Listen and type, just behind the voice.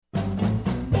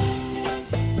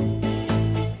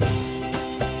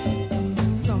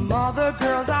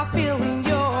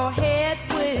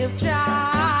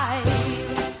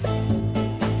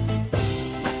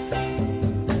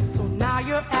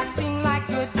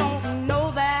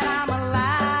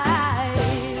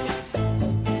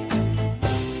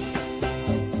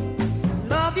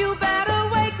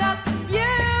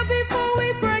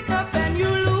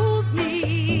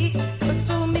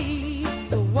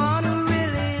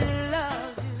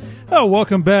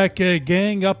Welcome back,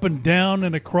 gang, up and down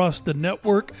and across the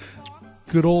network.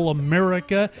 Good old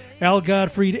America. Al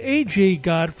Gottfried, AJ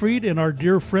Gottfried, and our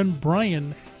dear friend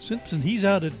Brian Simpson. He's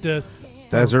out at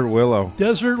Desert Willow.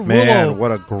 Desert Willow. Man,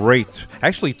 what a great,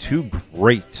 actually two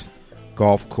great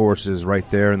golf courses right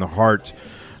there in the heart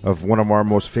of one of our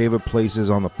most favorite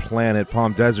places on the planet,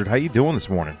 Palm Desert. How you doing this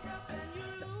morning?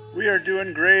 We are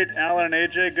doing great, Alan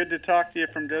and AJ. Good to talk to you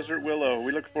from Desert Willow.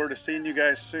 We look forward to seeing you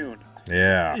guys soon.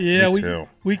 Yeah, me too.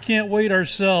 We can't wait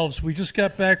ourselves. We just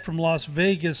got back from Las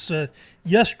Vegas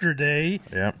yesterday.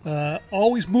 Yeah.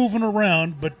 Always moving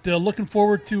around, but looking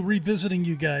forward to revisiting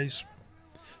you guys.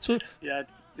 So yeah,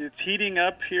 it's heating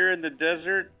up here in the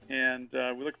desert, and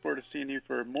we look forward to seeing you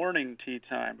for morning tee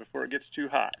time before it gets too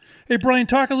hot. Hey, Brian,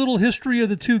 talk a little history of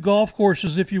the two golf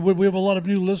courses, if you would. We have a lot of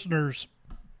new listeners.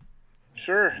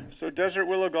 Sure. So Desert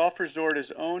Willow Golf Resort is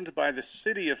owned by the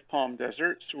city of Palm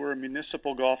Desert, so we're a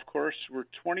municipal golf course. We're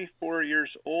 24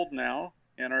 years old now,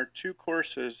 and our two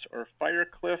courses are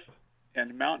Firecliff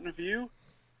and Mountain View,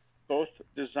 both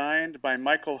designed by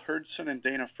Michael Hurdson and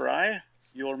Dana Fry.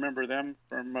 You'll remember them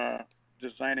from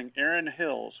designing Erin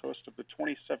Hills, host of the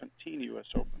 2017 U.S.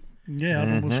 Open. Yeah, out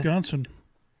in Wisconsin.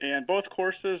 And both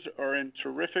courses are in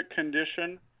terrific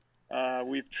condition.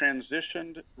 We've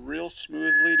transitioned real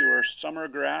smoothly to our summer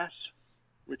grass,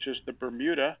 which is the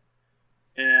Bermuda.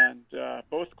 And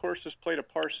both courses played a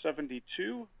par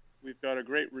 72. We've got a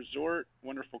great resort,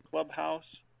 wonderful clubhouse.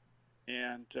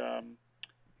 And,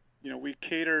 we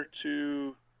cater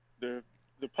to the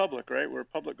public, right? We're a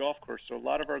public golf course. So a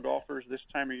lot of our golfers this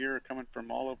time of year are coming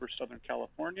from all over Southern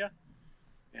California.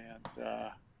 And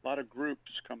a lot of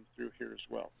groups come through here as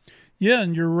well. Yeah,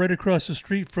 and you're right across the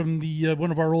street from the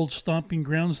one of our old stomping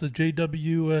grounds, the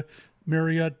JW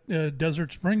Marriott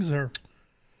Desert Springs there.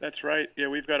 That's right. Yeah,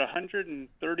 we've got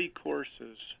 130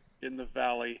 courses in the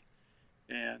valley,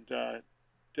 and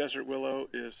Desert Willow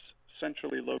is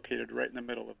centrally located right in the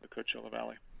middle of the Coachella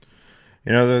Valley.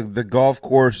 You know, the golf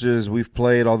courses we've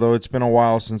played, although it's been a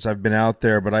while since I've been out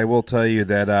there, but I will tell you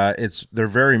that they're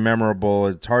very memorable.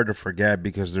 It's hard to forget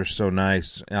because they're so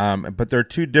nice. But they're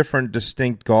two different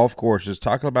distinct golf courses.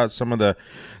 Talk about some of the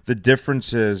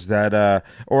differences that,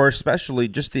 or especially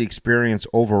just the experience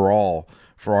overall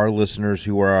for our listeners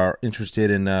who are interested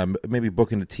in maybe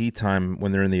booking a tee time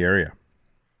when they're in the area.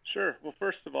 Sure. Well,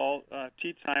 first of all,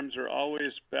 tee times are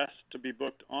always best to be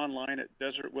booked online at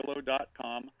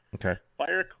desertwillow.com. Okay.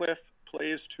 Firecliff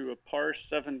plays to a par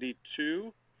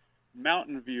 72.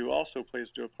 Mountain View also plays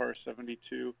to a par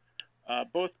 72.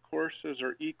 Both courses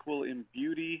are equal in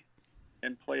beauty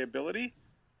and playability.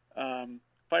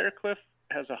 Firecliff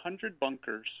has 100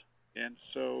 bunkers, and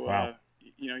so wow.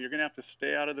 You're going to have to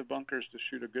stay out of the bunkers to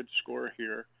shoot a good score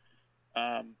here.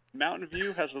 Mountain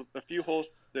View has a few holes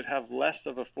that have less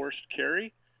of a forced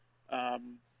carry,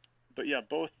 but yeah,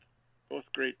 both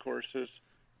great courses.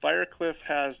 Firecliff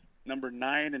has number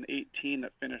 9 and 18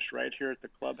 that finish right here at the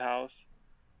clubhouse.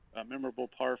 A memorable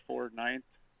par 4 9th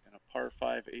and a par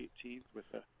 5 18th with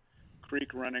a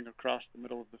creek running across the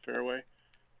middle of the fairway.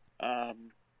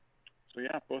 So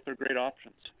yeah, both are great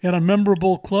options. And a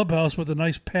memorable clubhouse with a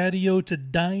nice patio to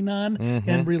dine on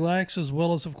and relax, as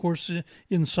well as, of course,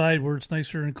 inside where it's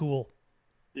nicer and cool.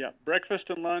 Yeah, breakfast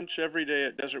and lunch every day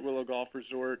at Desert Willow Golf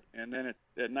Resort, and then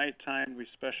at nighttime we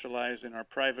specialize in our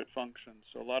private functions.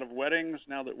 So a lot of weddings,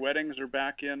 now that weddings are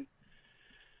back in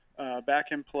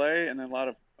play, and then a lot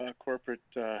of corporate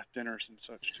dinners and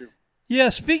such too. Yeah,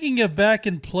 speaking of back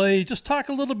in play, just talk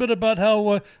a little bit about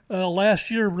how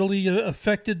last year really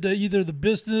affected either the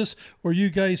business or you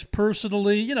guys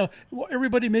personally. You know,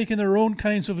 everybody making their own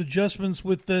kinds of adjustments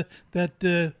with that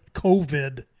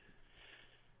COVID.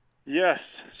 Yes.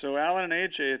 So Alan and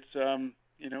AJ,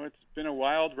 it's been a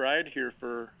wild ride here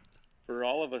for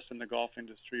all of us in the golf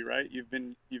industry, right?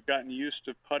 You've gotten used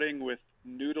to putting with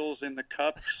noodles in the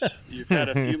cups. You've had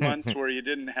a few months where you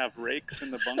didn't have rakes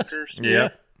in the bunkers. Yeah.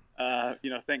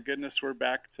 Thank goodness we're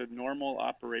back to normal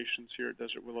operations here at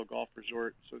Desert Willow Golf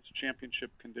Resort. So it's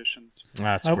championship conditions.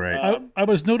 That's great. I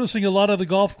was noticing a lot of the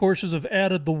golf courses have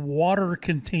added the water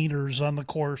containers on the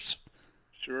course.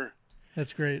 Sure.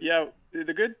 That's great. Yeah.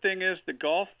 The good thing is the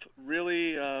golf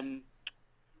really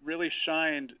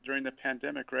shined during the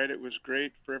pandemic, right? It was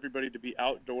great for everybody to be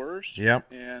outdoors. Yep.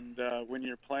 And when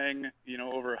you're playing,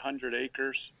 over 100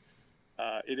 acres,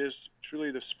 it is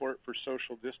truly the sport for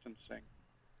social distancing.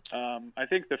 I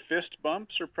think the fist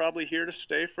bumps are probably here to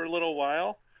stay for a little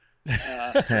while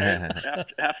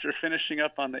after finishing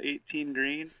up on the 18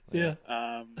 green. Yeah.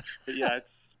 But yeah,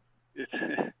 it's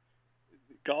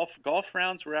golf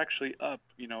rounds were actually up,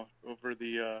 over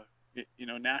the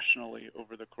nationally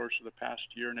over the course of the past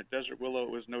year. And at Desert Willow,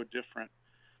 it was no different.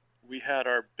 We had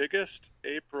our biggest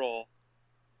April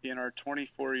in our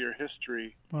 24-year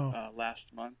history last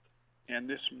month. And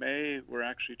this May, we're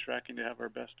actually tracking to have our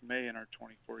best May in our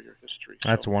 24-year history.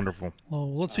 That's wonderful.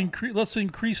 Well, let's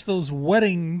increase those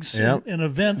weddings and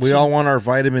events. We all want our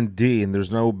vitamin D, and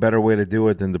there's no better way to do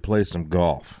it than to play some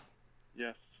golf.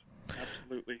 Yes,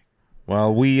 absolutely.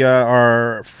 Well, we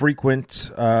are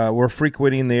frequent. We're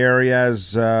frequenting the area,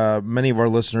 as many of our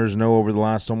listeners know. Over the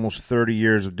last almost 30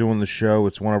 years of doing the show,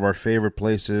 it's one of our favorite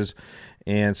places.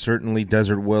 And certainly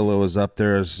Desert Willow is up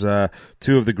there as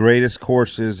two of the greatest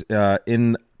courses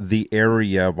in the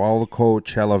area of all the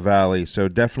Coachella Valley. So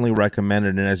definitely recommend it.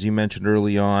 And as you mentioned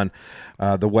early on,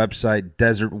 the website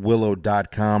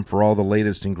desertwillow.com for all the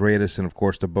latest and greatest, and, of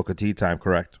course, to book a tee time,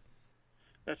 correct?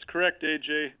 That's correct,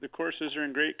 AJ. The courses are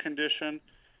in great condition,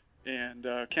 and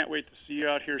can't wait to see you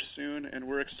out here soon. And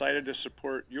we're excited to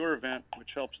support your event, which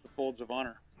helps the Folds of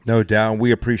Honor. No doubt.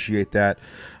 We appreciate that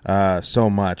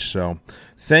so much. So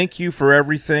thank you for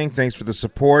everything. Thanks for the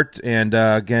support. And,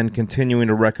 again, continuing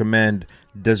to recommend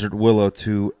Desert Willow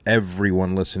to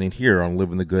everyone listening here on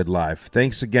Living the Good Life.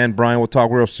 Thanks again, Brian. We'll talk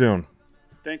real soon.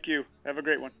 Thank you. Have a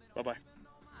great one. Bye-bye.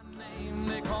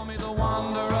 They call me the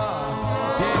Wanderer.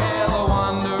 Yeah, the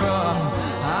Wanderer.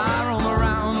 I roam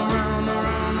around.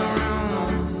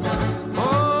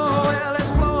 Oh, well,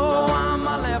 there's Flo on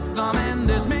my left arm and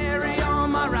there's Mary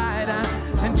on my right.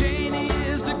 And Janie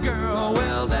is the girl,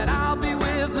 well, that I'll be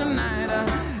with tonight.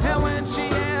 And when she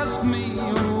asks me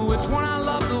which one I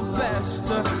love the best,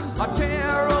 I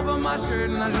tear open my shirt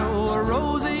and I show her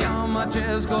Rosie on my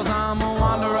chest, 'cause I'm a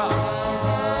wanderer.